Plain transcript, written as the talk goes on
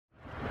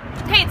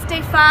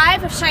day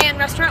 5 of Cheyenne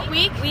Restaurant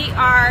Week. We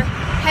are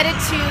headed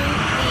to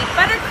the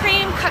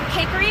Buttercream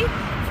Cupcakery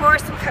for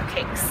some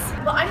cupcakes.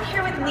 Well, I'm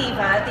here with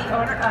Neva, the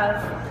owner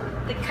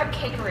of the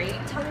Cupcakery.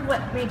 Tell me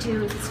what made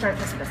you start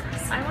this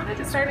business. I wanted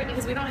to start it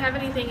because we don't have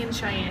anything in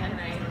Cheyenne.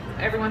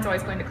 Everyone's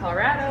always going to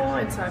Colorado,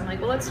 and so I'm like,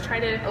 well, let's try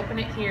to open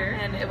it here.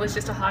 And it was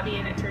just a hobby,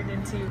 and it turned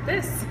into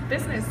this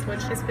business,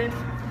 which has been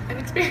an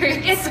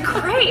experience. It's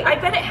great. I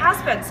bet it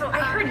has been. So I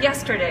heard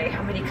yesterday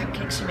how many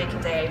cupcakes you make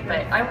a day, but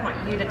I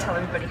want you to tell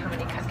everybody how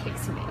many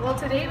cupcakes you make. Well,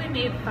 today we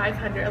made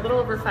 500, a little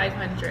over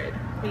 500.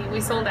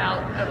 We sold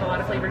out of a lot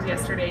of flavors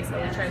yesterday,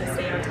 so we try to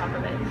stay on top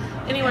of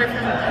it. Anywhere from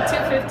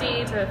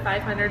 250 to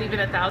 500, even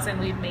 1,000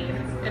 we've made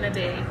in a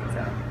day.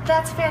 So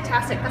that's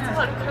fantastic. That's a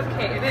lot of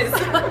cupcake. It is.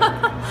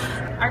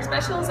 Our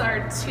specials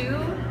are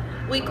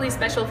 2 weekly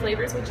special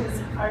flavors, which is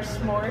our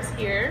s'mores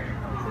here.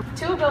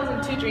 2 of those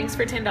and 2 drinks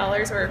for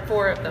 $10, or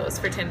 4 of those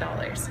for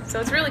 $10. So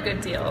it's a really good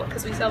deal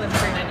because we sell them for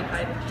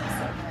 $3.95 each.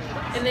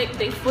 And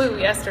they flew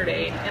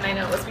yesterday, and I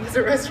know it was because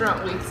of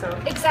restaurant week. So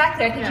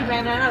exactly, I think you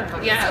ran out of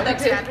them. Yeah, so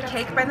that's the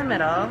cake by the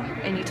middle,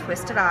 and you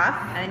twist it off,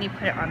 and then you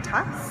put it on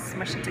top,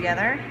 smush it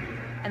together,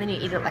 and then you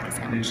eat it like a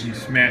sandwich. And you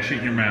smash it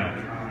in your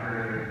mouth.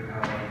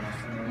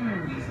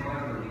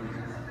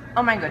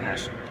 Oh my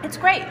goodness, it's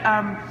great.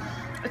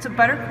 It's a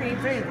buttercream,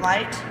 very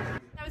light.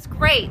 That was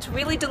great,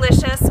 really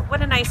delicious.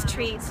 What a nice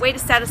treat. Way to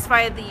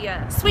satisfy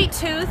the sweet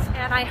tooth,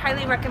 and I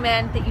highly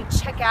recommend that you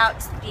check out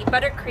the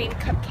Buttercream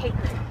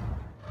Cupcakery.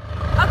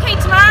 Okay,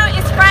 tomorrow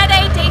is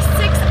Friday, day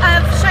 6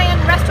 of Cheyenne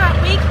Restaurant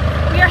Week.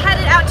 We are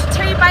headed out to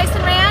Terry Bice